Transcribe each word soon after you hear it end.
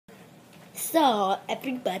So,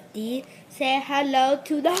 everybody, say hello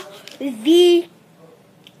to the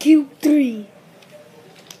VQ3.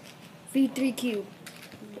 V3Q,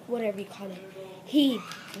 whatever you call it.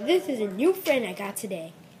 This is a new friend I got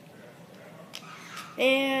today.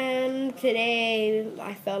 And today,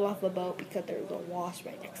 I fell off a boat because there was a wasp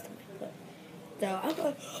right next to my foot. So, I'm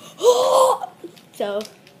like, oh! So,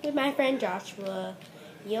 with my friend Joshua,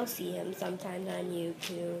 you'll see him sometimes on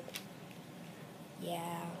YouTube.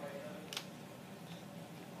 Yeah.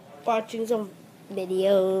 Watching some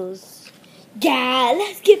videos. Yeah,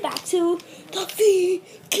 let's get back to the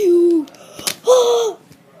VQ.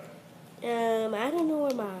 I don't know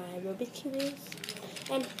where my Rubik's Cube is.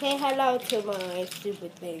 And say hello to my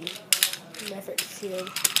stupid thing. My first cube.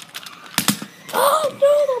 Oh,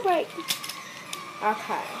 no, don't break.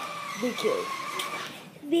 Okay, VQ.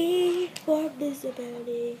 V for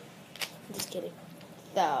visibility. I'm just kidding.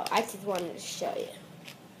 So, I just wanted to show you.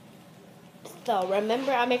 So,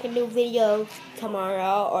 remember, I'll make a new video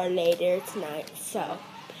tomorrow or later tonight. So,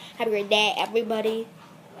 have a great day, everybody.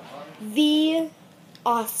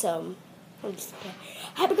 Awesome. I'm just kidding.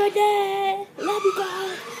 Have a good day. Love you.